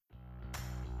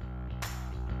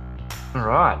All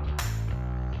right.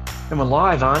 And we're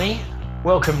live, Arnie.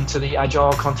 Welcome to the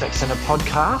Agile Contact Center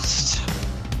podcast.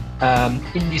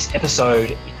 In this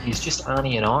episode, it is just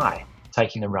Arnie and I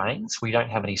taking the reins. We don't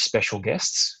have any special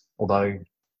guests, although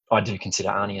I do consider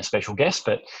Arnie a special guest,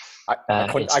 but it's I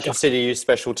just consider you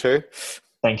special too.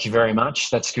 thank you very much.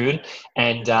 That's good.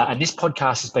 And this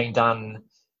podcast is being done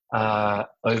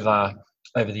over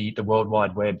the World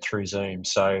Wide Web through Zoom.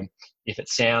 So if it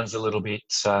sounds a little bit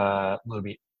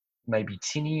maybe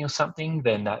tinny or something,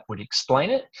 then that would explain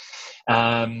it.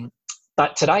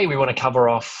 But today we want to cover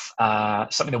off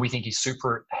something that we think is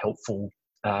super helpful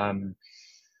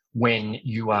when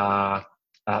you are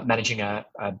managing a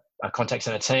contact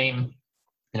center team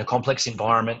in a complex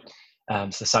environment.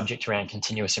 It's the subject around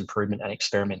continuous improvement and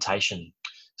experimentation.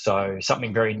 So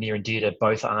something very near and dear to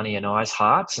both Arnie and I's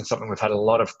hearts, and something we've had a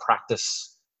lot of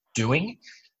practice doing.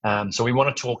 So we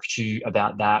want to talk to you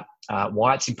about that,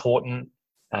 why it's important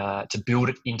to build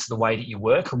it into the way that you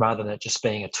work, rather than it just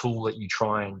being a tool that you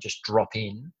try and just drop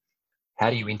in. How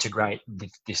do you integrate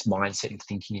this mindset and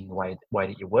thinking in the way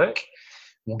that you work?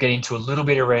 We'll get into a little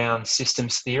bit around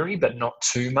systems theory, but not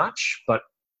too much. But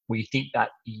we think that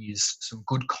is some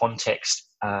good context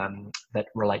that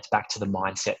relates back to the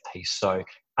mindset piece. So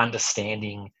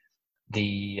understanding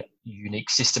the unique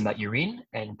system that you're in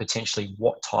and potentially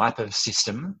what type of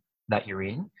system that you're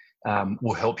in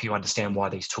will help you understand why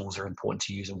these tools are important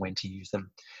to use and when to use them.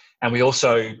 And we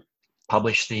also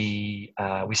publish we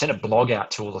sent a blog out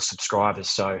to all the subscribers.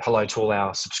 So hello to all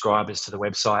our subscribers to the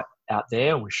website out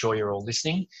there. We're sure you're all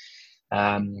listening.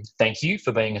 Thank you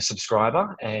for being a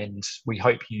subscriber, and we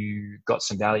hope you got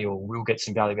some value, or will get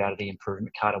some value out of the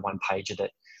improvement card, a one-pager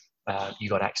that you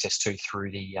got access to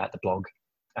through the blog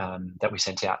that we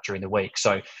sent out during the week.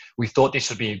 So we thought this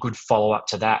would be a good follow-up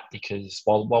to that, because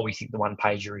while we think the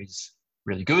one-pager is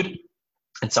really good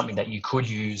and something that you could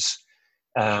use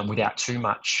without too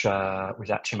much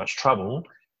trouble,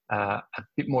 a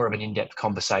bit more of an in-depth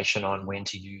conversation on when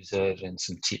to use it and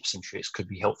some tips and tricks could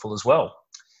be helpful as well.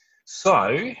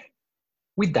 So,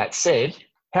 with that said,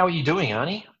 how are you doing,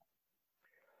 Arnie?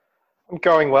 I'm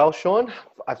going well, Sean.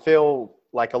 I feel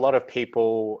like a lot of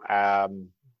people,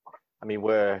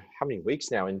 we're how many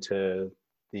weeks now into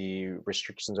the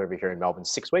restrictions over here in Melbourne?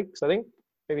 6 weeks, I think,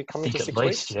 maybe I coming think to at 6 weeks,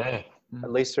 least, yeah.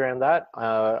 at least around that.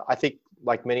 I think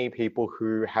like many people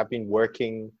who have been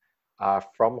working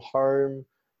from home,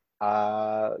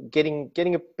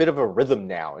 getting a bit of a rhythm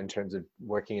now in terms of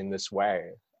working in this way.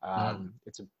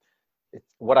 It's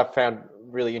what I've found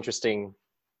really interesting,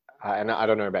 and I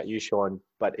don't know about you, Sean,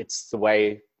 but it's the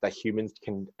way that humans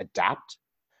can adapt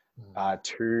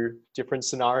to different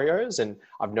scenarios. And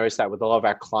I've noticed that with a lot of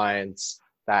our clients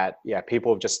that, yeah,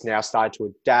 people have just now started to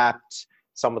adapt.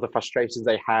 Some of the frustrations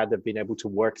they had, they've been able to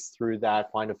work through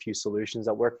that, find a few solutions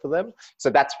that work for them. So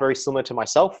that's very similar to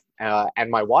myself and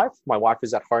my wife. My wife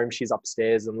is at home. She's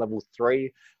upstairs in level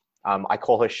 3. I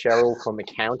call her Cheryl from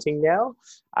accounting now,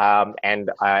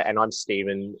 and I'm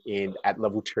Stephen at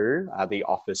level 2, the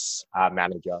office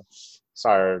manager.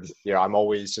 So I'm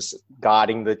always just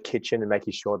guarding the kitchen and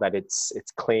making sure that it's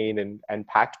clean and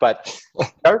packed. But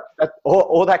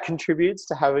all that contributes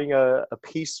to having a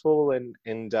peaceful and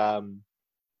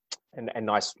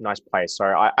nice place. So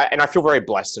I feel very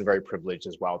blessed and very privileged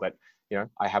as well that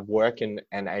I have work and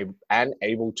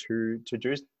able to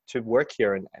work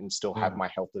here and still have my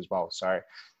health as well. So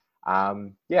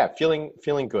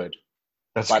feeling good.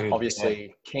 That's But good.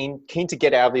 obviously keen to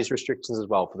get out of these restrictions as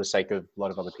well for the sake of a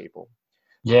lot of other people.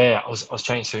 Yeah, I was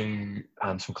chatting to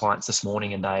some clients this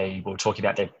morning, and they were talking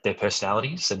about their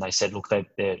personalities, and they said, look,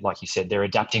 they're like you said, they're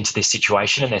adapting to this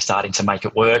situation and they're starting to make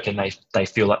it work, and they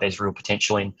feel like there's real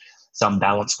potential in some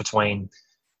balance between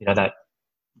that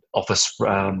office,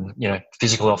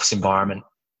 physical office environment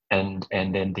and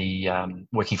then the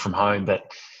working from home. But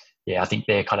yeah, I think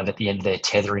they're kind of at the end of their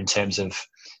tether in terms of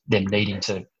them needing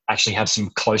to actually have some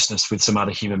closeness with some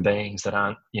other human beings that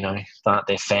aren't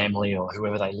their family or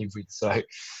whoever they live with. So I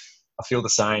feel the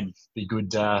same. Be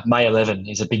good. May 11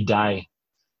 is a big day.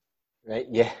 Right?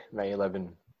 Yeah, May 11.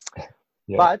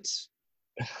 Yeah. But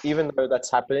even though that's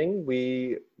happening,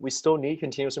 we still need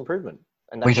continuous improvement,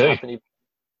 and that We can do. happen.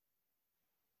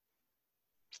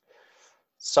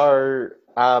 So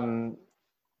I'm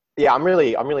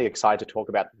really excited to talk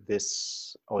about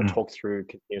this or talk through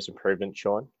continuous improvement,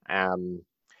 Sean.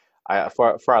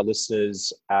 For our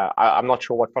listeners, I'm not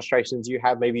sure what frustrations you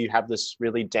have. Maybe you have this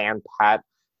really down pat.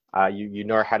 You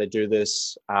know how to do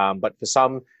this, but for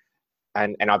some,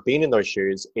 and I've been in those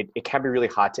shoes, it can be really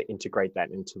hard to integrate that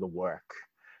into the work.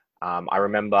 I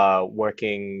remember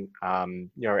working,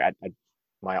 at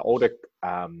my older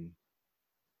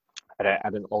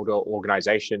at an older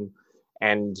organization,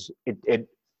 and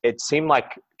it seemed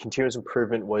like continuous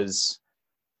improvement was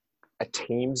a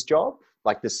team's job,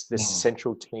 like this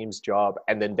central team's job,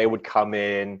 and then they would come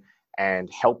in and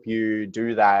help you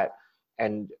do that.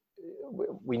 And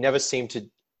we never seemed to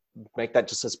make that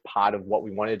just as part of what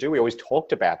we wanted to do. We always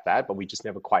talked about that, but we just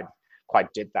never quite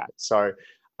did that. So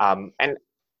and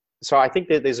so I think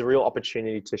that there's a real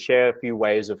opportunity to share a few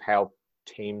ways of how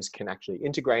teams can actually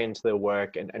integrate into their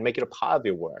work and make it a part of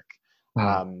their work.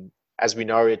 As we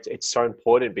know, it's so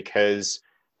important because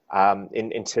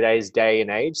in today's day and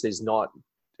age, there's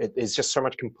just so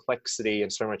much complexity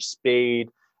and so much speed,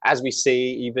 as we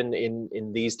see even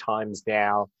in these times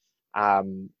now,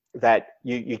 that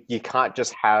you can't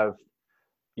just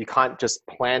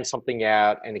plan something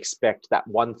out and expect that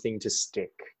one thing to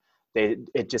stick.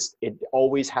 It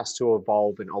always has to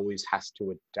evolve and always has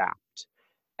to adapt.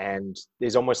 And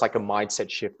there's almost like a mindset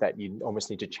shift that you almost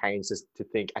need to change this, to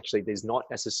think, actually, there's not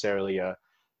necessarily a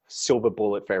silver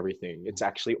bullet for everything. It's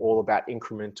actually all about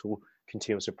incremental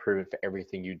continuous improvement for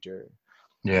everything you do.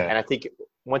 Yeah. And I think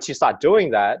once you start doing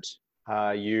that,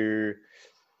 I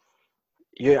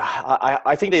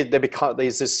think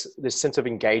there's this sense of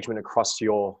engagement across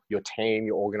your team,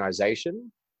 your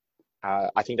organization.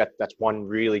 I think that's one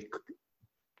really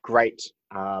great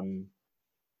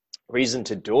reason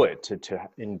to do it, to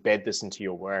embed this into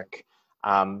your work.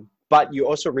 But you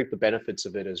also reap the benefits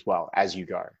of it as well as you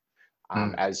go,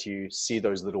 as you see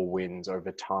those little wins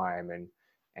over time,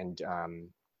 and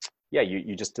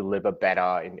you just deliver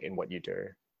better in what you do.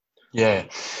 Yeah.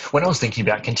 When I was thinking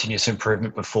about continuous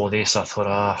improvement before this, I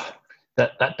thought,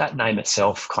 that name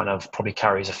itself kind of probably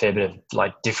carries a fair bit of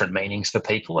like different meanings for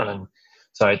people, and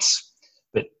so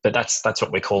but that's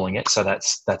what we're calling it. So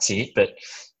that's it. But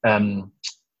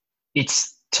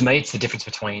it's, to me, it's the difference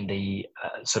between the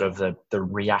sort of the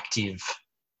reactive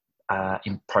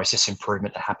process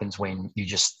improvement that happens when you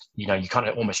just, you kind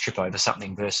of almost trip over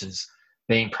something, versus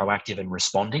being proactive and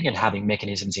responding and having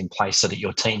mechanisms in place so that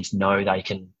your teams know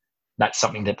that's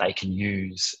something that they can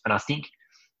use. And I think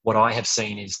what I have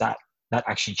seen is that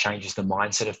actually changes the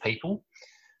mindset of people.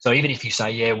 So even if you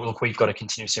say, yeah, well, look, we've got a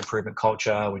continuous improvement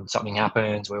culture, when something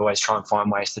happens, we always try and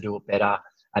find ways to do it better.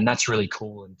 And that's really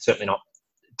cool, and certainly not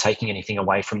taking anything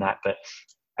away from that, but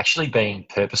actually being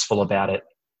purposeful about it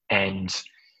and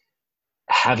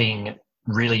having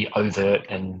really overt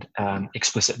and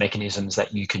explicit mechanisms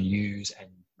that you can use, and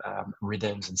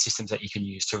rhythms and systems that you can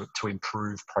use to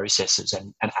improve processes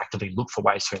and actively look for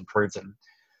ways to improve them,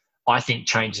 I think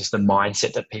changes the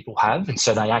mindset that people have. And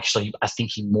so they actually are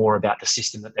thinking more about the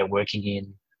system that they're working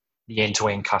in, the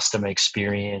end-to-end customer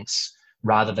experience,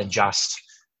 rather than just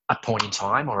a point in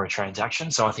time or a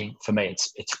transaction. So I think for me,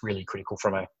 it's really critical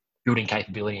from a building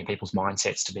capability in people's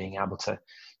mindsets to being able to,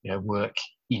 work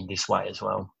in this way as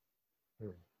well.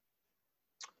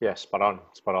 Yeah, spot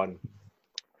on.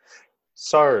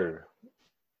 So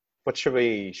what should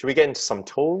we get into some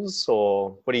tools,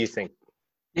 or what do you think?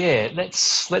 Yeah,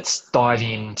 let's dive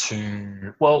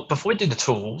into, well, before we do the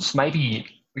tools, maybe,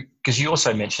 because you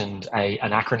also mentioned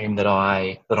an acronym that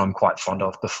I'm quite fond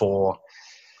of before,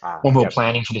 when we were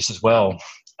planning for this as well,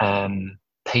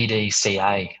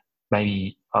 PDCA.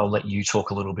 Maybe I'll let you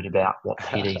talk a little bit about what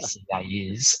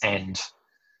PDCA is, and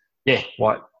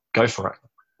go for it.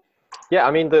 Yeah,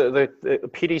 I mean, the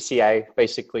PDCA,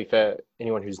 basically, for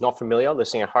anyone who's not familiar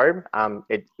listening at home,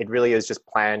 it really is just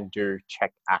plan, do,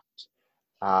 check, act.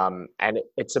 And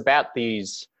it's about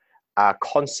these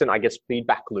constant, I guess,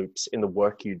 feedback loops in the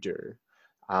work you do,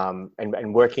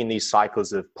 and working these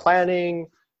cycles of planning,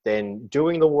 then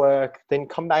doing the work, then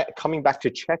coming back to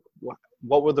check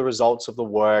what were the results of the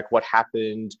work, what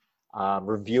happened,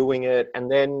 reviewing it,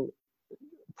 and then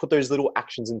put those little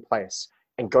actions in place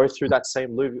and go through that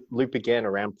same loop again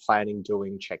around planning,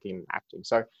 doing, checking, acting.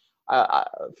 So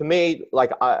for me,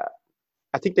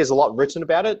 I think there's a lot written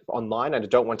about it online, and I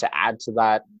don't want to add to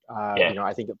that.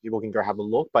 I think that people can go have a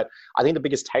look, but I think the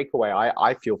biggest takeaway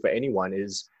I feel for anyone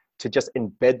is to just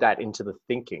embed that into the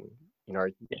thinking.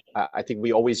 I think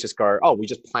we always just go, we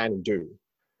just plan and do,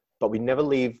 but we never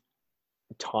leave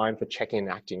time for checking and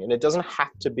acting. And it doesn't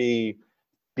have to be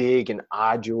big and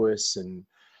arduous, and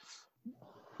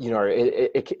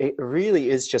it really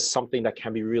is just something that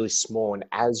can be really small. And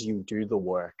as you do the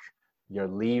work,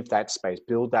 leave that space,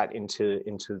 build that into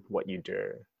what you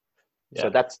do. Yeah. So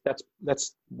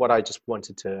that's what I just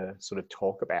wanted to sort of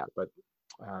talk about. But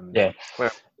what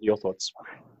are your thoughts?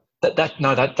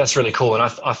 That's really cool, and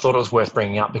I thought it was worth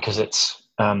bringing up because it's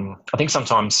I think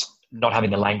sometimes not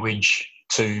having the language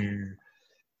to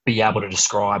be able to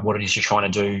describe what it is you're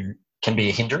trying to do can be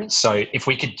a hindrance. So if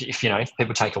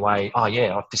people take away, oh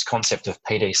yeah, this concept of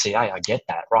PDCA, I get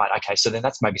that, right? Okay, so then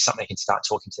that's maybe something they can start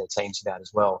talking to their teams about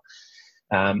as well.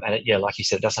 Like you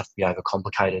said, it doesn't have to be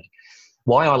overcomplicated.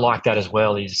 Why I like that as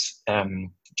well is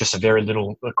just kind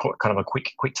of a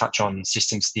quick touch on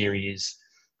systems theory is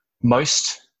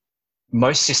most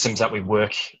systems that we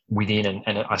work within,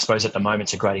 and I suppose at the moment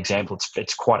it's a great example.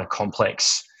 It's quite a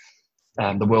complex.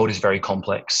 The world is very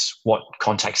complex. What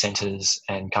contact centers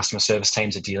and customer service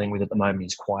teams are dealing with at the moment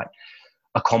is quite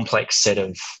a complex set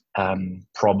of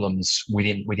problems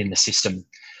within the system,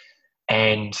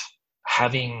 and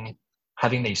having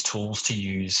these tools to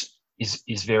use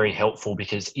is very helpful,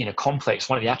 because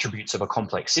one of the attributes of a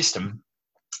complex system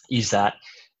is that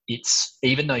it's,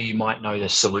 even though you might know the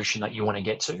solution that you want to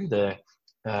get to,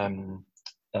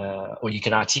 or you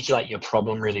can articulate your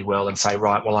problem really well and say,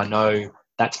 right, well, I know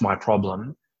that's my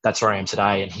problem, that's where I am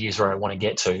today, and here's where I want to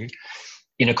get to.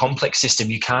 In a complex system,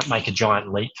 you can't make a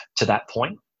giant leap to that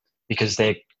point, because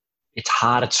it's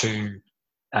harder to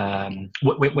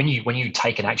when you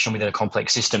take an action within a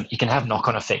complex system, you can have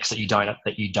knock-on effects that you don't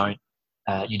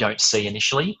see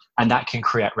initially, and that can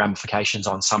create ramifications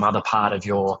on some other part of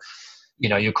your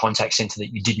contact center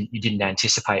that you didn't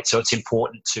anticipate. So it's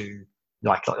important to,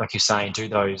 like you're saying,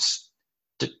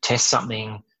 test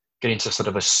something, get into sort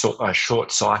of a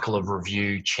short cycle of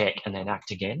review, check, and then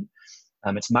act again.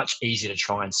 It's much easier to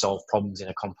try and solve problems in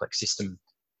a complex system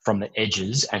from the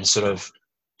edges and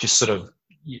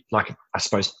like, I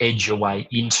suppose, edge your way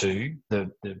into the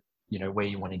where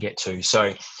you want to get to.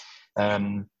 So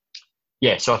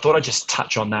so I thought I'd just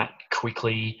touch on that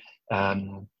quickly,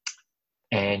 hopefully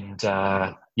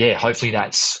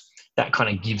that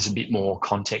kind of gives a bit more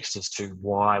context as to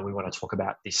why we want to talk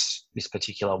about this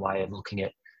particular way of looking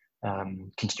at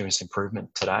continuous improvement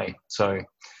today. So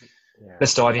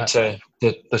let's dive into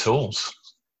the tools.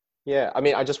 Yeah, I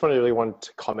mean, I just really want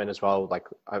to comment as well. Like,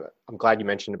 I'm glad you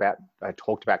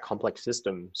talked about complex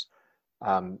systems.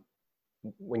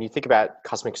 When you think about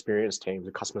customer experience teams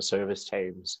or customer service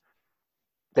teams,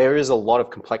 there is a lot of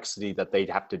complexity that they'd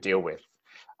have to deal with,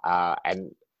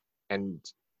 and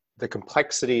the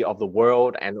complexity of the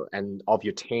world and of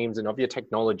your teams and of your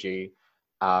technology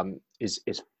is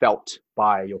felt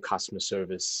by your customer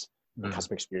service and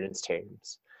customer experience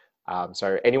teams.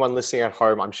 So anyone listening at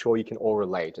home, I'm sure you can all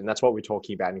relate. And that's what we're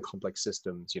talking about in complex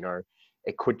systems.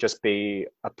 It could just be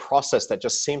a process that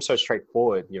just seems so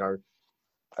straightforward.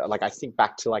 Like, I think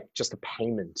back to like just a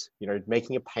payment,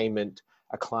 making a payment,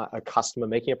 a customer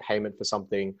making a payment for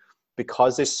something,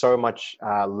 because there's so much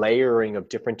layering of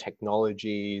different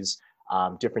technologies,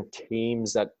 different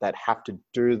teams that have to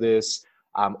do this,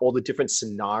 all the different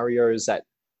scenarios that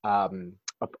a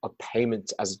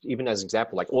payment, as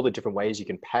example, like all the different ways you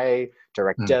can pay,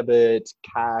 direct debit,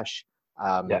 cash,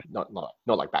 not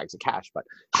like bags of cash, but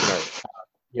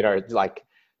like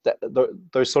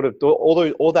those sort of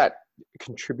all that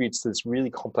contributes to this really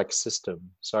complex system.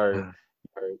 So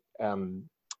and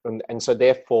so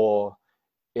therefore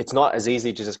it's not as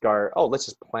easy to just go, oh, let's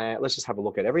just have a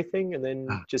look at everything and then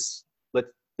just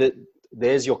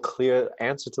there's your clear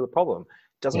answer to the problem.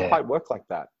 It doesn't quite work like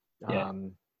that.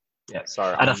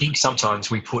 Sorry. And I think sometimes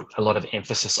we put a lot of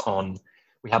emphasis on,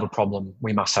 we have a problem,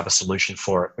 we must have a solution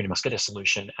for it. We must get a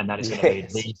solution, and that is going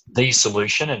to be the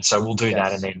solution. And so we'll do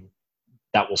that, and then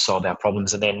that will solve our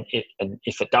problems. And then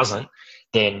if it doesn't,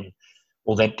 then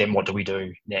what do we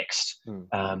do next?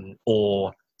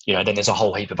 Or then there's a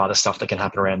whole heap of other stuff that can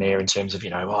happen around there in terms of,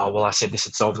 oh, well, I said this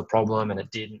would solve the problem and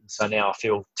it didn't, so now I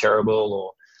feel terrible.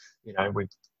 Or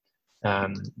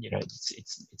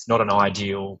it's not an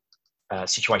ideal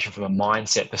situation from a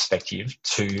mindset perspective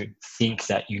to think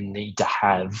that you need to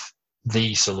have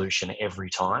the solution every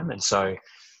time. And so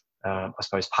I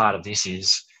suppose part of this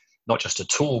is not just a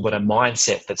tool, but a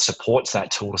mindset that supports that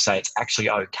tool to say it's actually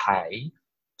okay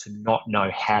to not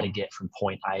know how to get from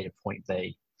point A to point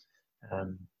B.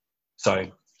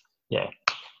 So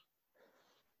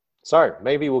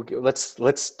maybe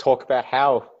let's talk about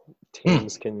how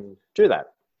teams can do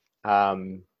that.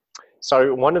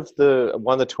 So one of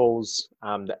the tools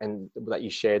that you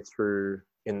shared through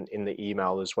in the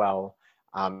email as well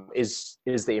is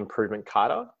the improvement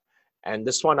Kata, and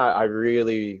this one I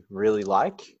really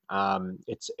like.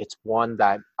 It's one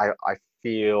that I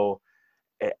feel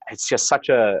it's just such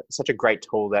a great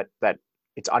tool that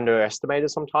it's underestimated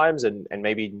sometimes and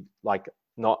maybe like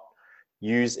not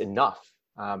used enough.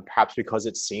 Perhaps because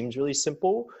it seems really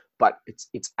simple, but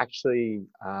it's actually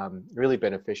really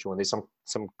beneficial, and there's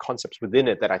some concepts within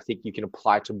it that I think you can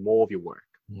apply to more of your work.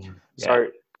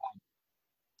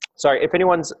 So if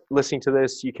anyone's listening to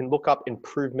this, you can look up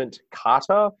Improvement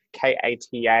Kata,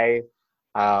 Kata.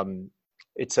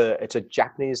 It's a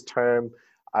Japanese term.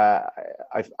 I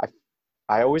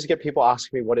always get people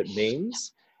asking me what it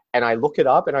means, and I look it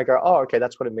up and I go, oh, okay,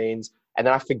 that's what it means. And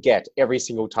then I forget every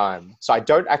single time. So I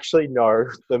don't actually know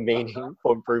the meaning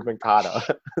for Improvement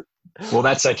Kata. Well,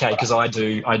 that's okay, because I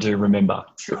do remember.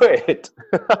 Good.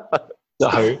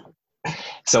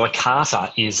 So a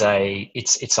kata is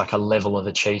it's like a level of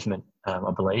achievement,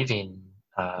 I believe, in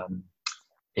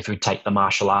if we take the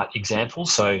martial art example.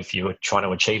 So if you were trying to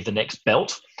achieve the next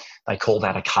belt, they call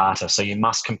that a kata. So you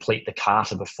must complete the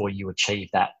kata before you achieve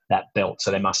that belt. So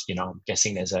there must, I'm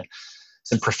guessing there's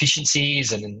some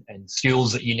proficiencies and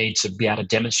skills that you need to be able to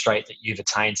demonstrate that you've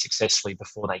attained successfully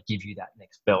before they give you that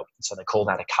next belt. And so they call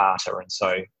that a kata. And so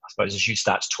I suppose as you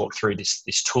start to talk through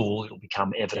this tool, it'll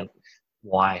become evident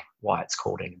why it's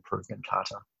called an improvement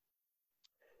kata.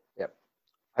 Yep.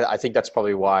 I think that's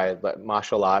probably why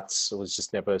martial arts was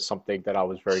just never something that I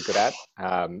was very good at.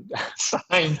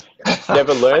 Same.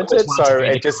 Never learned it, so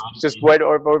it just went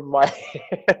over my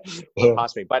head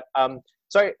past me. But I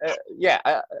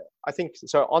think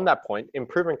so. On that point,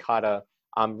 improvement kata,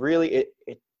 really,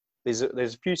 there's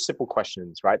a few simple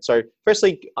questions, right? So,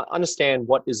 firstly, understand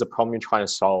what is the problem you're trying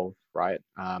to solve, right?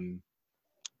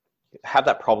 Have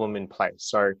that problem in place.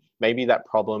 So maybe that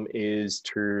problem is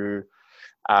to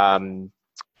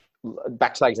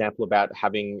back to that example about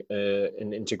having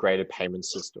an integrated payment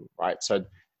system, right? So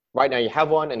right now you have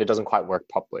one and it doesn't quite work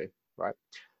properly, right?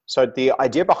 So the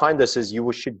idea behind this is you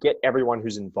should get everyone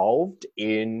who's involved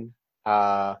in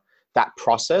that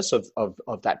process of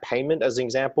that payment, as an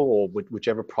example, or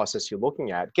whichever process you're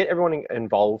looking at, get everyone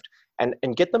involved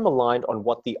and get them aligned on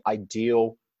what the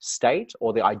ideal state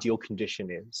or the ideal condition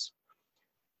is.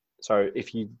 So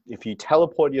if you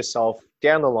teleport yourself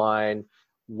down the line,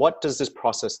 what does this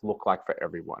process look like for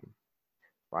everyone,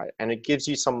 right? And it gives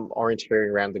you some orienteering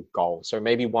around the goal. So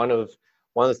maybe one of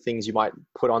the things you might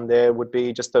put on there would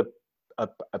be just a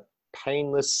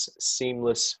painless,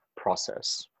 seamless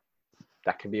process.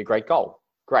 That could be a great goal.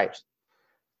 Great.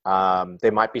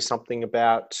 There might be something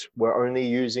about we're only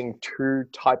using 2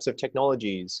 types of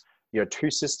technologies,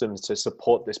 2 systems to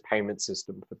support this payment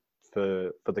system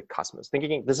for the customers.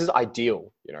 Thinking this is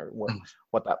ideal,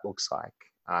 what that looks like.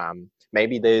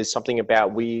 Maybe there's something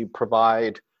about we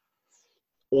provide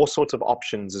all sorts of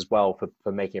options as well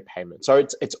for making a payment. So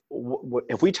it's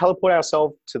if we teleport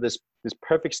ourselves to this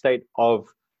perfect state of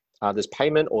this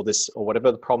payment or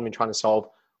whatever the problem you're trying to solve,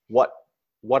 what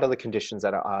are the conditions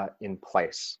that are in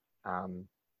place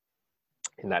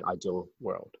in that ideal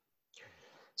world?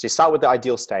 So you start with the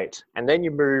ideal state, and then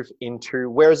you move into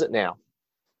where is it now?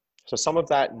 So some of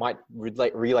that might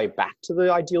relay back to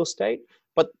the ideal state,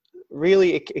 but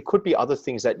really it could be other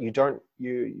things that you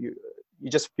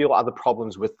just feel other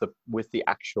problems with the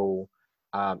actual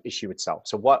issue itself.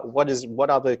 So what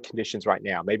are the conditions right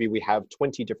now? Maybe we have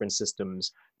 20 different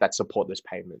systems that support this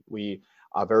payment. We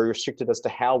are very restricted as to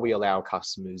how we allow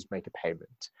customers make a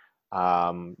payment.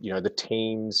 The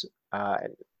teams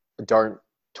don't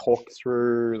talk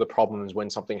through the problems when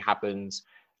something happens.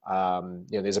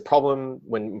 There's a problem.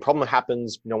 When a problem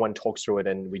happens, no one talks through it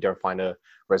and we don't find a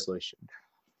resolution.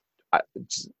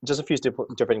 Just a few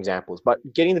different examples, but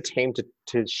getting the team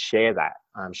to share that,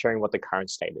 sharing what the current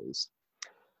state is.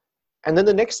 And then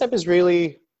the next step is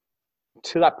really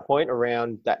to that point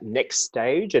around that next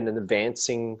stage and then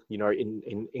advancing,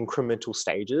 in incremental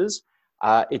stages.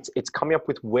 It's coming up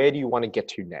with where do you want to get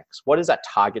to next? What is that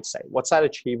target state? What's that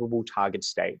achievable target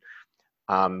state?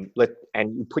 And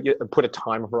you put a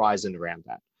time horizon around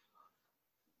that.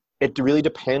 It really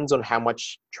depends on how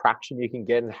much traction you can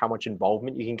get and how much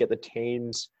involvement you can get the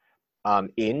teams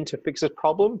in to fix this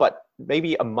problem. But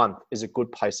maybe a month is a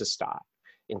good place to start.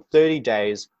 In 30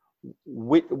 days,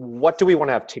 what do we want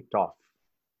to have ticked off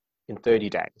in 30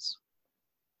 days?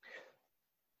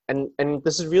 And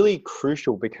this is really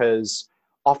crucial because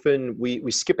often we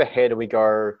skip ahead and we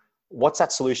go, what's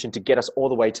that solution to get us all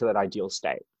the way to that ideal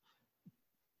state?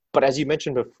 But as you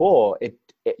mentioned before,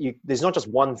 there's not just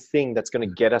one thing that's going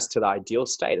to get us to the ideal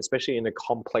state, especially in a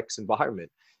complex environment.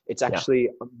 It's actually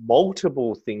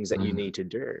multiple things that you need to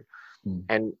do.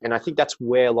 And I think that's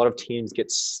where a lot of teams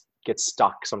get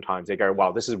stuck sometimes. They go,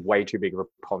 wow, this is way too big of a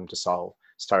problem to solve.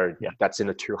 So that's in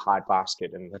a too hard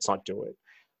basket and let's not do it.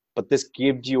 But this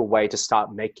gives you a way to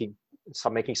start making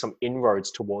some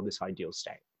inroads toward this ideal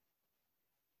state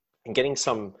and getting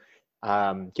some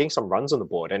runs on the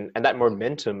board, and that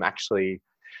momentum actually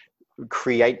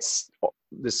creates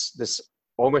this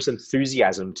almost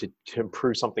enthusiasm to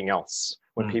improve something else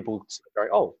when people go,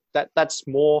 oh, that's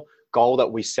more goal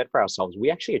that we set for ourselves, we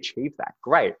actually achieve that.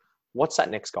 Great. What's that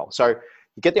next goal? So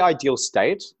you get the ideal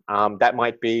state. That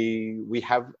might be, we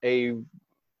have a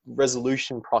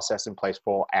resolution process in place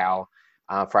for our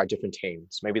different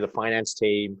teams. Maybe the finance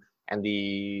team and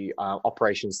the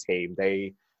operations team,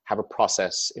 they have a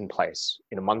process in place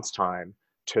in a month's time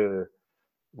to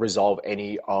resolve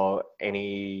any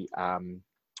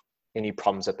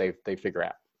problems that they figure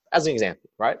out, as an example,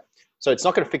 right? So it's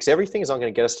not going to fix everything. It's not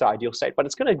going to get us to ideal state, but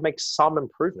it's going to make some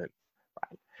improvement,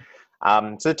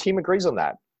 right? So the team agrees on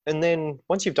that. And then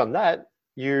once you've done that,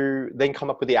 you then come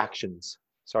up with the actions.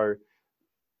 So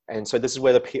this is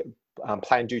where the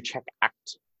plan, do, check,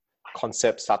 act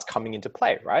concept starts coming into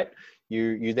play, right?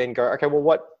 You then go, okay,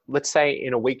 well, let's say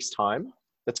in a week's time,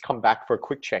 let's come back for a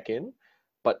quick check-in.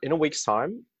 But in a week's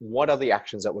time, what are the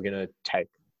actions that we're going to take?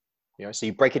 So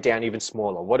you break it down even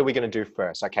smaller. What are we going to do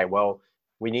first? Okay, well,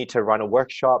 we need to run a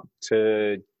workshop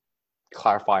to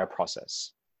clarify a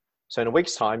process. So in a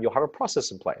week's time, you'll have a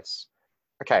process in place.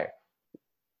 Okay,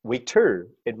 week 2,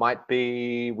 it might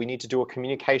be we need to do a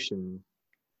communication.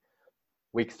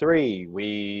 Week 3,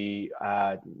 we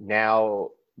now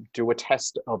do a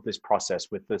test of this process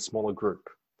with the smaller group,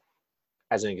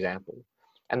 as an example.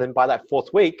 And then by that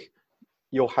 4th week,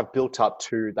 you'll have built up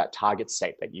to that target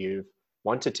state that you've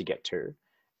wanted to get to.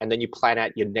 And then you plan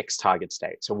out your next target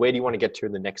state. So where do you want to get to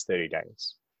in the next 30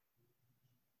 days?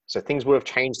 So things would have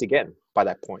changed again by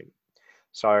that point.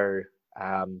 So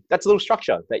that's a little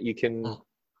structure that you can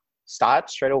start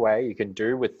straight away. You can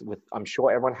do with I'm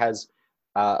sure everyone has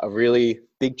a really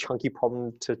big chunky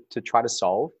problem to try to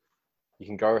solve. You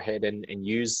can go ahead and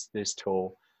use this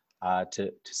tool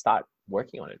to start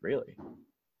working on it, really.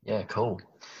 Yeah, cool.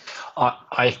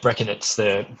 I reckon in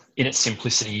its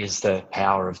simplicity is the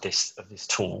power of this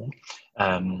tool.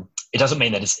 It doesn't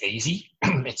mean that it's easy.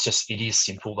 It is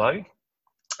simple though.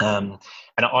 And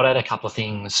I'd add a couple of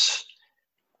things,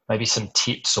 maybe some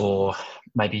tips, or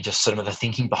maybe just sort of the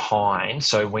thinking behind.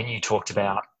 So when you talked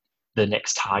about the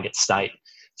next target state,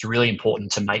 it's really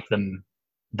important to make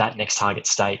that next target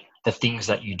state, the things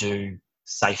that you do,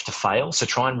 safe to fail. So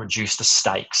try and reduce the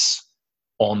stakes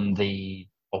on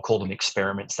I'll call them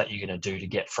experiments that you're going to do to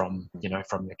get from your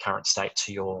current state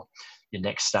to your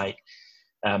next state.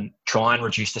 Try and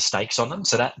reduce the stakes on them.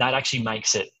 So that actually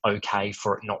makes it okay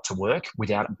for it not to work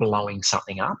without blowing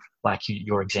something up. Like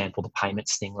your example, the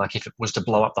payments thing, like if it was to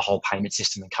blow up the whole payment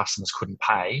system and customers couldn't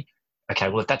pay, okay,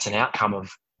 well, if that's an outcome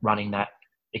of running that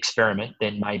experiment,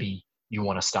 then maybe you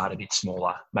want to start a bit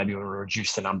smaller. Maybe you want to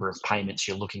reduce the number of payments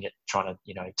you're looking at trying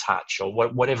to, touch, or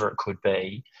whatever it could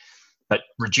be. But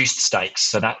reduce the stakes,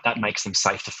 so that makes them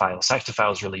safe to fail. Safe to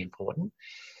fail is really important.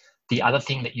 The other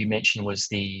thing that you mentioned was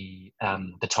the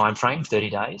time frame, 30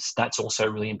 days. That's also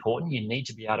really important. You need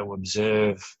to be able to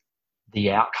observe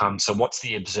the outcome. So what's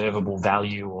the observable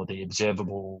value or the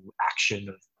observable action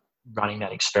of running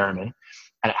that experiment?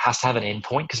 And it has to have an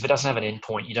endpoint, because if it doesn't have an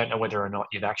endpoint, you don't know whether or not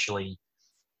you've actually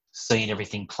seen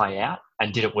everything play out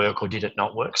and did it work or did it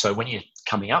not work. So when you're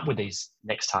coming up with these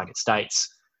next target states,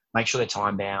 make sure they're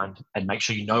time bound and make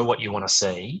sure you know what you want to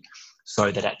see,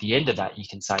 so that at the end of that, you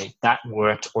can say that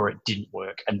worked or it didn't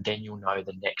work. And then you'll know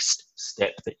the next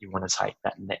step that you want to take,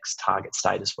 that next target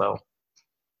state as well.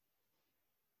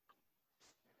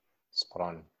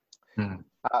 Spot on.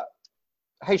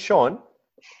 Hey, Sean,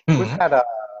 we've had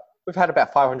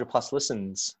about 500 plus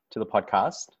listens to the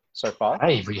podcast so far.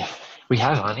 Hey, we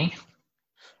have, Arnie.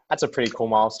 That's a pretty cool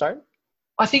milestone.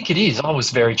 I think it is. I was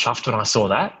very chuffed when I saw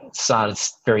that. It's a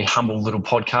very humble little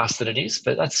podcast that it is,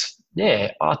 but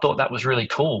I thought that was really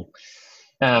cool.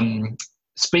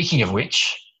 Speaking of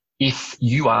which, if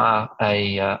you are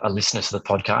a listener to the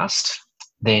podcast,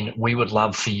 then we would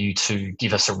love for you to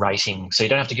give us a rating. So you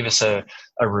don't have to give us a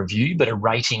review, but a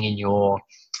rating in your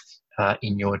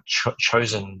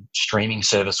chosen streaming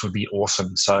service would be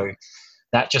awesome. So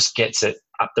that just gets it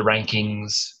up the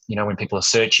rankings, when people are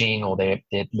searching or they're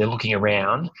looking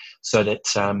around, so that,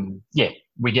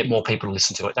 we get more people to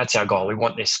listen to it. That's our goal. We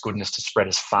want this goodness to spread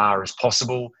as far as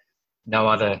possible. No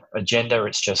other agenda.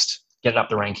 It's just get it up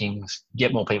the rankings,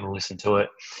 get more people to listen to it.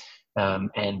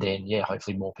 And then,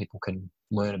 hopefully more people can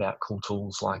learn about cool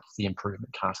tools like the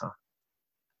Improvement Kata.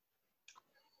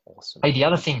 Awesome. Hey, the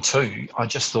other thing too, I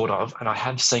just thought of, and I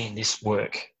have seen this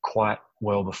work quite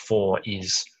well before,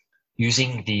 is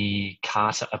using the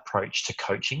Kata approach to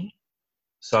coaching.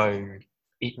 So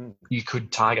you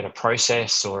could target a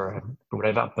process or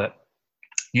whatever, but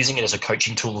using it as a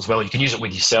coaching tool as well. You can use it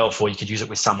with yourself or you could use it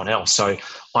with someone else. So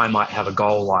I might have a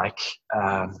goal like,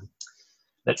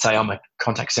 let's say I'm a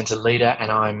contact center leader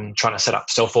and I'm trying to set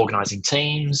up self-organizing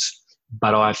teams,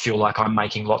 but I feel like I'm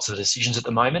making lots of decisions at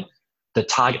the moment. the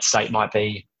target state might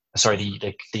be, sorry,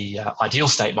 the ideal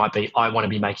state might be, I want to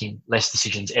be making less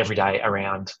decisions every day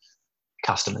around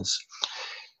customers.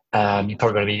 You're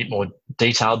probably going to be a bit more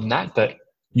detailed than that, but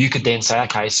you could then say,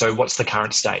 okay, so what's the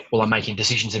current state? Well, I'm making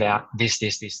decisions about this,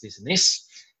 and this.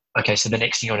 Okay, so the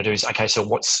next thing you want to do is, okay, so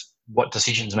what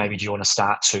decisions maybe do you want to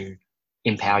start to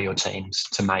empower your teams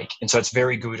to make? And so it's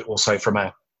very good also from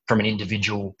an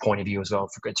individual point of view as well.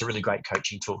 It's a really great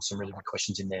coaching tool, some really good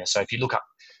questions in there. So if you look up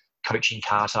Coaching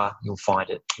Carter, you'll find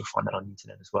it. You'll find that on the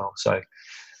internet as well. So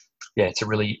yeah, it's a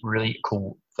really, really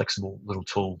cool, flexible little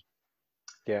tool.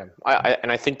 Yeah,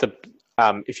 I think that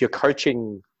if you're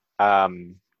coaching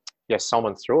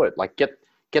someone through it, like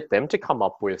get them to come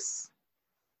up with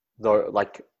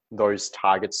those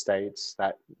target states,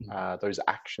 that those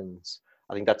actions.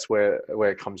 I think that's where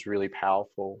it comes really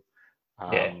powerful.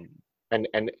 And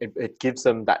it gives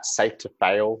them that safe to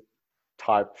fail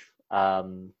type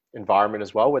environment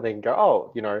as well, where they can go,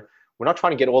 oh, we're not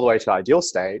trying to get all the way to the ideal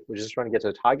state, we're just trying to get to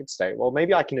the target state. Well,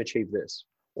 maybe I can achieve this.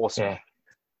 Awesome.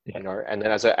 Yeah. And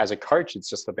then as a coach, it's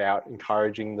just about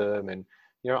encouraging them and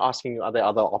asking other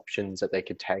options that they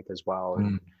could take as well.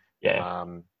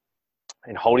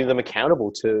 And holding them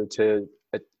accountable to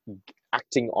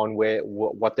acting on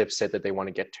what they've said that they want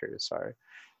to get to. So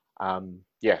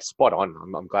spot on.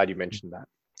 I'm glad you mentioned that.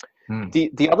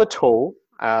 The other tool,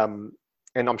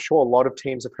 and I'm sure a lot of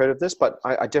teams have heard of this, but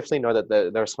I definitely know that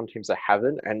there are some teams that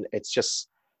haven't, and it's just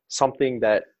something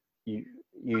that you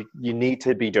need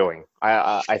to be doing.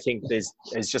 I think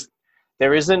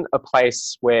there isn't a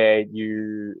place where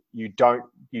you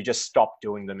just stop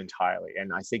doing them entirely.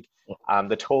 And I think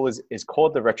the tool is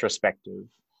called the retrospective.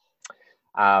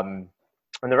 And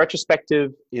the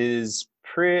retrospective is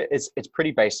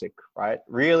pretty basic, right?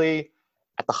 Really,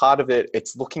 at the heart of it,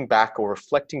 it's looking back or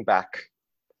reflecting back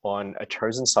on a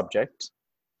chosen subject.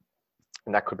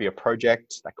 And that could be a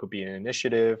project, that could be an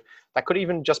initiative, that could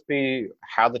even just be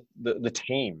how the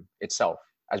team itself,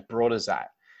 as broad as that.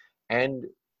 And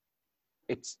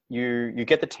it's you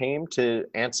get the team to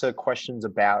answer questions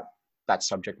about that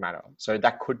subject matter. So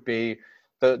that could be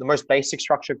the most basic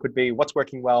structure could be what's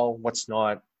working well, what's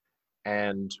not,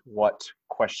 and what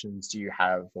questions do you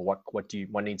have, or what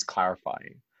needs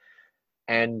clarifying.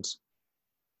 And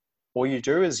all you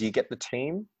do is you get the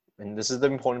team, and this is the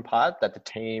important part, that the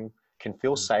team can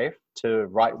feel safe to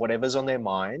write whatever's on their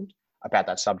mind about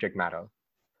that subject matter,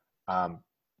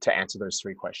 to answer those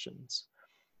 3 questions.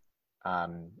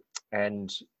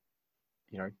 And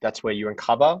that's where you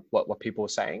uncover what people are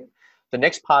saying. The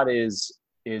next part is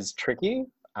tricky.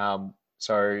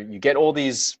 So you get all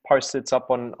these Post-its up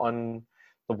on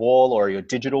the wall, or your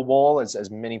digital wall, as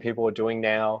many people are doing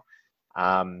now.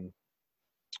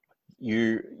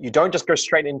 You don't just go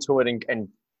straight into it and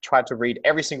try to read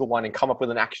every single one and come up with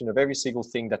an action of every single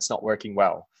thing that's not working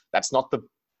well. That's not the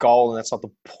goal, and that's not the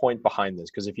point behind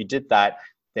this. Because if you did that,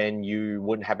 then you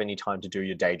wouldn't have any time to do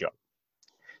your day job,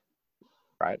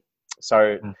 right?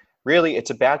 So really, it's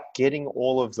about getting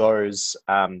all of those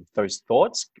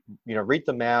thoughts, read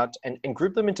them out and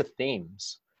group them into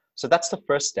themes. So that's the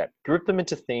first step. Group them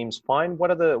into themes. Find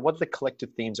what are the collective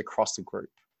themes across the group.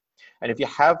 And if you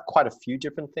have quite a few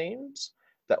different themes,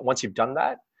 that once you've done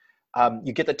that,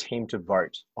 you get the team to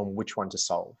vote on which one to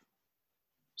solve.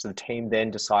 So the team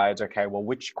then decides, okay, well,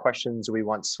 which questions do we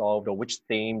want solved, or which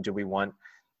theme do we want?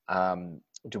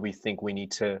 Do we think we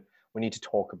need to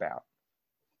talk about?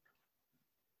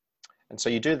 And so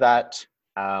you do that,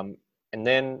 and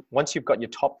then once you've got your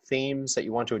top themes that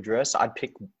you want to address, I'd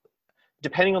pick,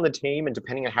 depending on the team and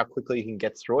depending on how quickly you can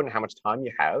get through it and how much time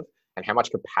you have and how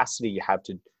much capacity you have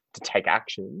to take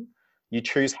action, you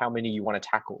choose how many you want to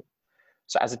tackle.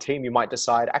 So as a team, you might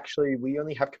decide, actually, we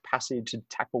only have capacity to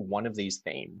tackle one of these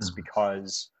themes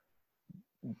because,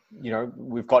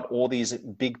 we've got all these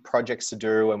big projects to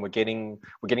do, and we're getting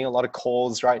a lot of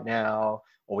calls right now,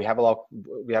 or we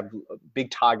have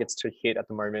big targets to hit at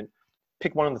the moment.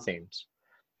 Pick one of the themes.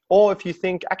 Or if you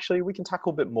think, actually, we can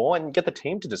tackle a bit more, and get the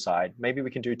team to decide, maybe we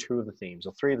can do 2 of the themes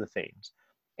or 3 of the themes,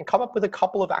 and come up with a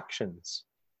couple of actions.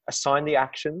 Assign the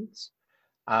actions.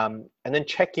 And then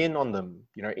check in on them,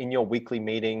 in your weekly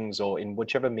meetings or in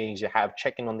whichever meetings you have,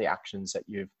 check in on the actions that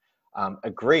you've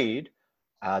agreed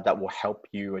that will help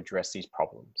you address these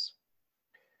problems.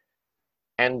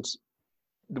 And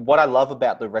what I love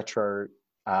about the retro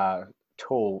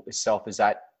tool itself is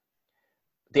that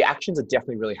the actions are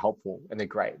definitely really helpful and they're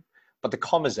great, but the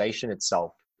conversation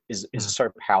itself is so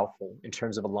powerful in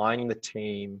terms of aligning the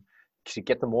team to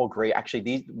get them all agree.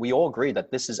 Actually, we all agree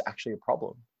that this is actually a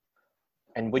problem.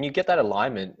 And when you get that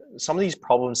alignment, some of these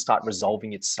problems start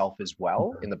resolving itself as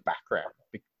well in the background.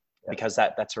 because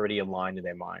that's already aligned in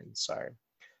their mind. So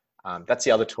that's the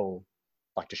other tool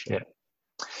I'd like to share. Yeah.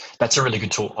 That's a really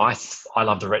good tool. I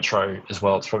love the retro as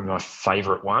well. It's probably my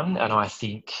favorite one. And I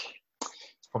think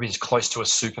it's probably as close to a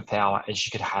superpower as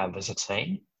you could have as a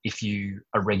team if you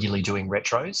are regularly doing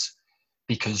retros,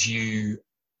 because I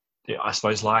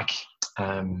suppose like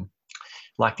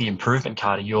the improvement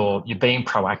card, you're being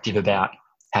proactive about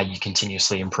how you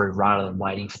continuously improve rather than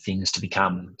waiting for things to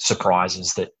become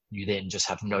surprises that you then just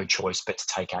have no choice but to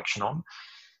take action on.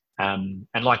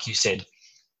 And like you said,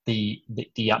 the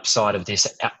upside of this,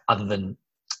 other than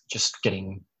just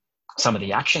getting some of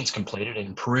the actions completed and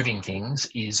improving things,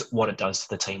 is what it does to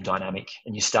the team dynamic.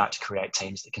 And you start to create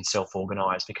teams that can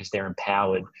self-organize because they're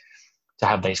empowered to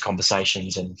have these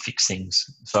conversations and fix things.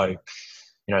 So,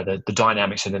 the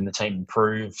dynamics within the team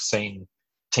improve. Seeing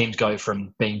teams go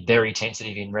from being very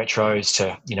tentative in retros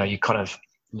to, you kind of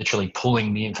literally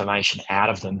pulling the information out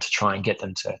of them to try and get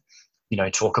them to,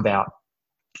 talk about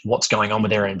what's going on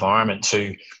with their environment,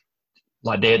 to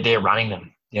like they're running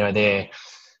them.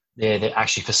 They're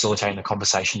actually facilitating the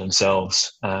conversation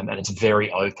themselves, and it's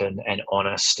very open and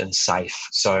honest and safe.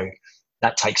 So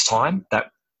that takes time.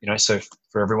 So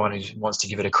for everyone who wants to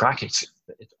give it a crack, it's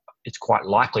quite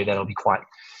likely that it'll be quite.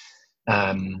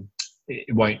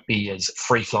 It won't be as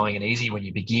free flowing and easy when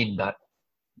you begin, but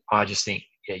I just think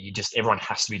everyone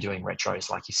has to be doing retros,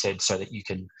 like you said, so that you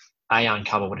can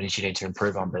uncover what it is you need to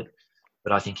improve on, but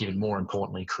I think even more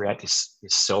importantly, create this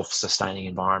self-sustaining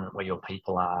environment where your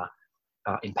people are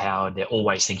empowered. They're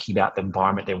always thinking about the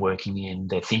environment they're working in.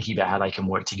 They're thinking about how they can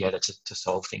work together to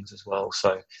solve things as well.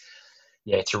 So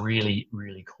yeah, it's a really,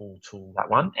 really cool tool, that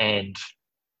one. And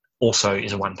also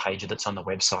is a one-pager that's on the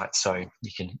website. So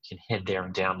you can head there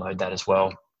and download that as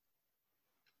well.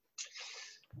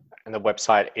 And the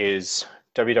website is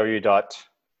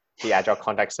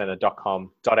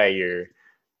www.theagilecontactcenter.com.au.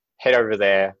 Head over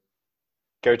there,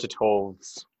 go to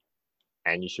tools,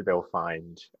 and you should be able to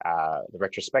find the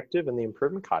retrospective and the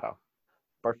improvement kata,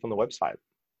 both on the website.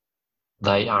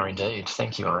 They are indeed.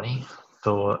 Thank you, Arnie,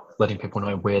 for letting people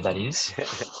know where that is.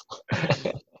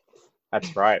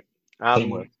 That's right.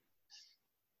 Teamwork.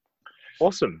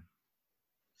 Awesome.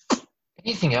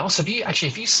 Anything else? Have you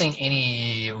seen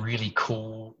any really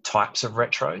cool types of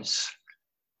retros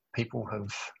people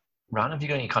have run? Have you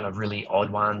got any kind of really odd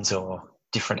ones or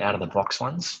different out of the box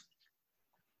ones?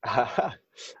 I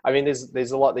mean,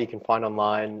 there's a lot that you can find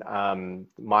online. I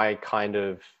love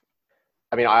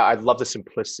the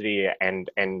simplicity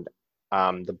and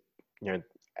the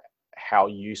how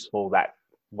useful that,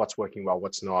 what's working well,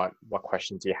 what's not, what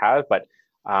questions you have. But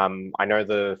I know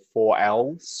the 4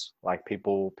 L's, like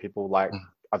people like,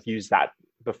 I've used that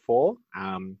before.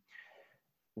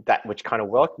 That which kind of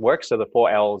works. So the 4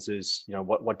 L's is,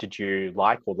 what did you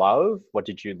like or love? What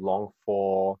did you long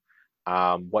for?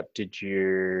 What did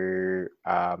you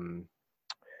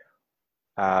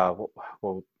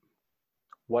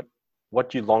what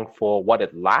do you long for? What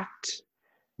it lacked?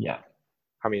 Yeah.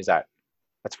 How many is that?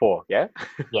 That's 4. Yeah.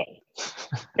 Yeah.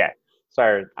 Yeah.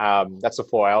 So that's the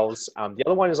 4 L's. The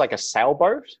other one is like a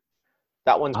sailboat.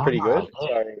 That one's pretty good.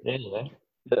 Yeah. So yeah.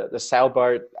 the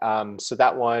sailboat. So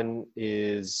that one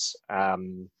is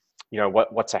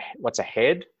what's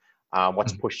ahead,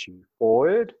 what's pushed you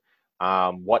forward,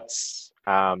 what's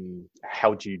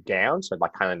held you down. So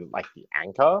like kind of like the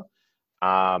anchor.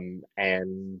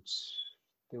 And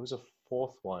there was a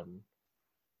 4th one.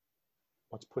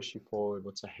 What's pushed you forward?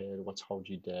 What's ahead? What's hold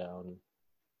you down?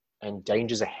 And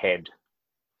dangers ahead.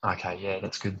 Okay, yeah,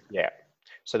 that's good. Yeah.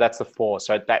 So that's the 4.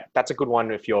 So that's a good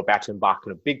one if you're about to embark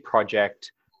on a big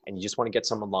project and you just want to get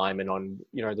some alignment on,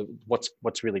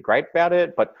 what's really great about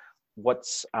it, but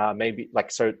what's maybe like,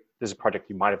 so there's a project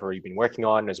you might have already been working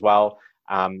on as well.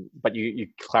 But you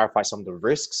clarify some of the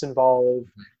risks involved.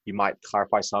 You might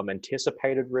clarify some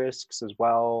anticipated risks as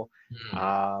well.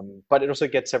 But it also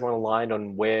gets everyone aligned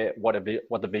on what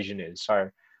the vision is. So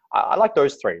I like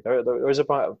those 3. Those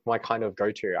are my kind of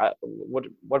go-to. What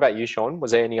about you, Sean?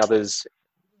 Was there any others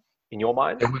in your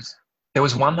mind? There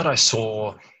was one that I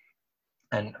saw,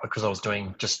 and because I was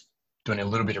doing a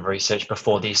little bit of research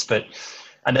before this,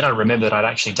 and then I remembered I'd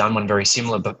actually done one very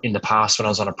similar, but in the past when I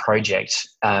was on a project,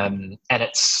 and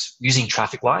it's using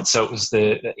traffic lights. So it was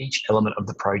each element of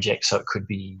the project. So it could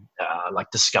be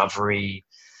like discovery,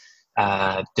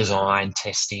 design,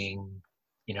 testing,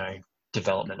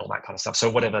 development, all that kind of stuff. So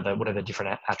whatever the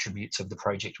different attributes of the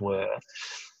project were,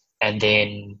 and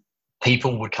then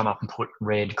people would come up and put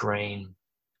red, green,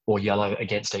 or yellow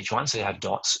against each one, so you have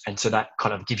dots, and so that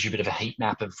kind of gives you a bit of a heat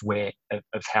map of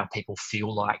how people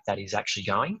feel like that is actually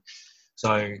going.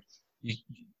 So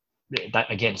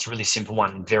that again, it's a really simple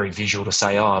one, very visual to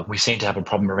say, oh, we seem to have a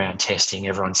problem around testing.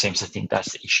 Everyone seems to think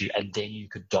that's the issue. And then you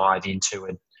could dive into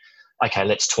it. Okay,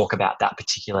 let's talk about that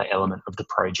particular element of the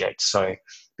project. So a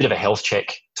bit of a health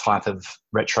check type of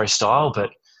retro style,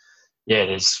 but yeah,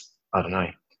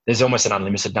 there's almost an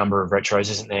unlimited number of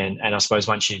retros, isn't there? And I suppose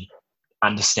once you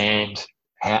understand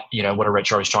how, what a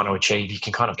retro is trying to achieve, you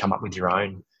can kind of come up with your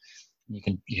own. You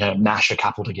can mash a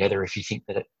couple together if you think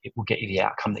that it will get you the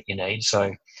outcome that you need.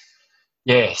 So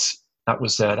yes, that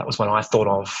was what I thought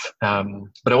of.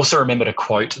 But I also remembered a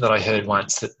quote that I heard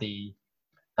once, that the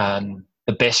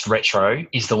best retro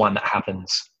is the one that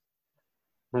happens.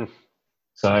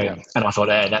 So, yeah. And I thought,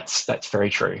 that's very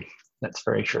true. That's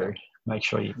very true. Make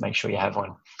sure you have one.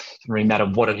 It doesn't really matter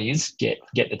what it is. Get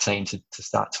the team to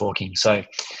start talking. So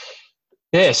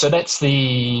yeah, so that's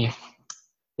the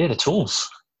tools.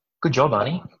 Good job,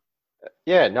 Arnie.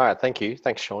 Yeah, no, thank you.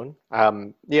 Thanks, Sean.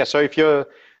 So if you're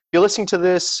listening to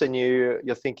this and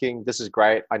you're thinking, this is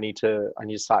great, I need to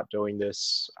start doing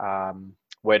this.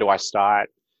 Where do I start?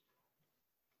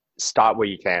 Start where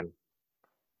you can.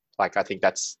 Like, I think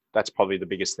that's probably the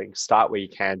biggest thing. Start where you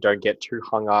can. Don't get too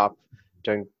hung up.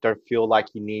 Don't feel like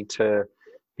you need to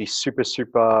be super,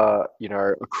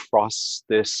 across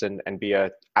this and be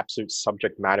a absolute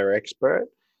subject matter expert.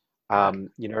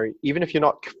 Even if you're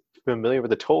not familiar with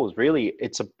the tools, really,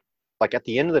 it's at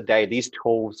the end of the day, these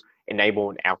tools enable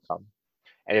an outcome.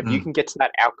 And if you can get to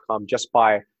that outcome just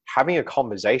by having a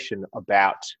conversation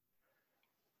about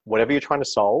whatever you're trying to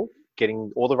solve,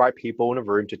 getting all the right people in a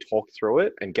room to talk through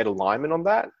it and get alignment on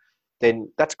that,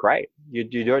 then that's great.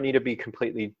 You don't need to be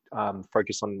completely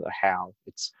focused on the how.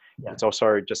 It's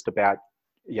also just about,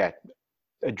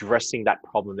 addressing that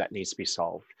problem that needs to be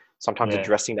solved. Sometimes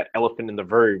addressing that elephant in the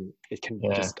room, it can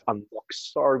just unlock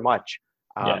so much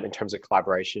in terms of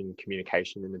collaboration,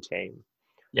 communication in the team,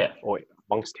 or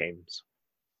amongst teams.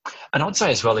 And I'd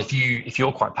say as well, if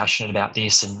you're quite passionate about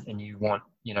this and you want,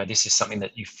 this is something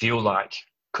that you feel like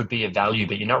could be of value,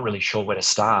 but you're not really sure where to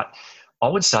start, I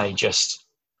would say just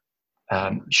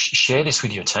share this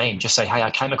with your team. Just say, hey, I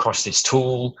came across this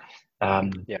tool.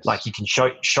 Like you can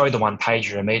show the one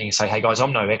page at a meeting and say, hey guys,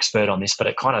 I'm no expert on this, but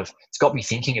it's got me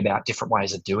thinking about different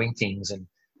ways of doing things. And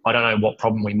I don't know what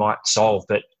problem we might solve,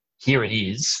 but here it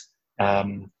is.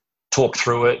 Talk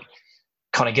through it,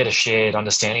 kind of get a shared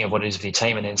understanding of what it is with your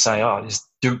team, and then say,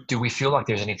 do we feel like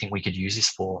there's anything we could use this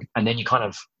for? And then you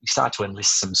start to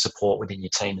enlist some support within your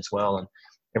team as well. And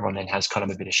everyone then has kind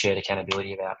of a bit of shared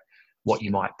accountability about what you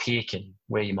might pick and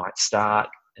where you might start.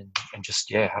 And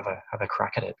just have a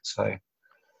crack at it. So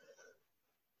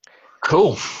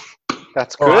cool.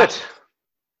 That's good. Right.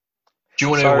 Do you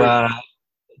want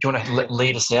to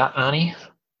lead us out, Arnie?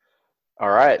 All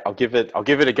right, I'll give it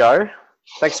a go.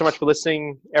 Thanks so much for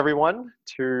listening, everyone,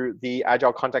 to the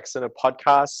Agile Contact Center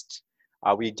podcast.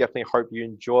 We definitely hope you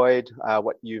enjoyed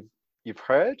what you've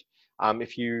heard.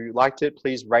 If you liked it,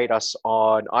 please rate us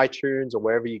on iTunes or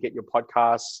wherever you get your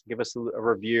podcasts. Give us a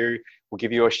review. We'll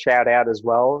give you a shout out as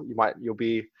well. You'll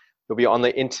be on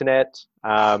the internet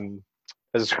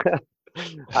as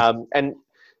well. And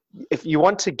if you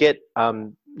want to get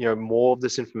more of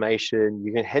this information,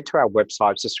 you can head to our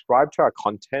website, subscribe to our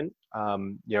content.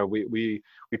 We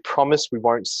promise we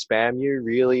won't spam you.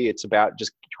 Really, it's about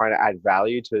just trying to add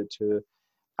value to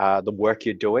the work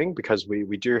you're doing, because we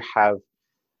do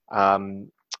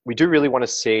really want to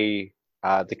see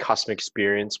the customer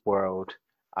experience world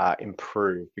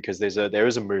improve, because there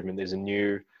is a movement. There's a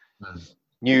new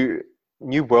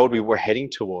world we're heading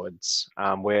towards,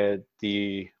 where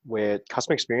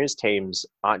customer experience teams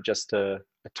aren't just a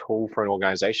tool for an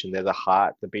organization. They're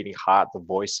the beating heart, the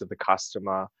voice of the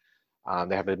customer.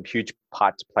 They have a huge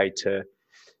part to play to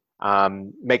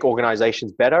make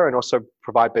organizations better and also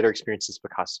provide better experiences for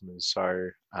customers. So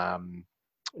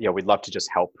we'd love to just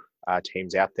help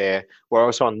teams out there. We're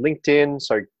also on LinkedIn,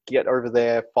 so get over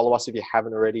there, follow us if you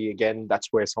haven't already. Again, that's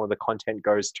where some of the content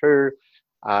goes to.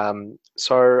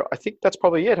 So I think that's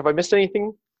probably it. Have I missed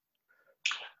anything?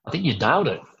 I think you nailed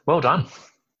it. Well done.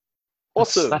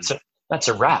 Awesome. That's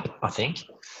a wrap, I think.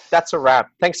 That's a wrap.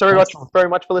 Thanks very much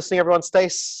for listening, everyone. Stay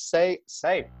safe.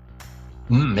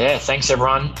 Thanks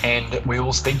everyone, and we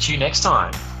will speak to you next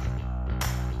time.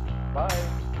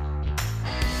 Bye.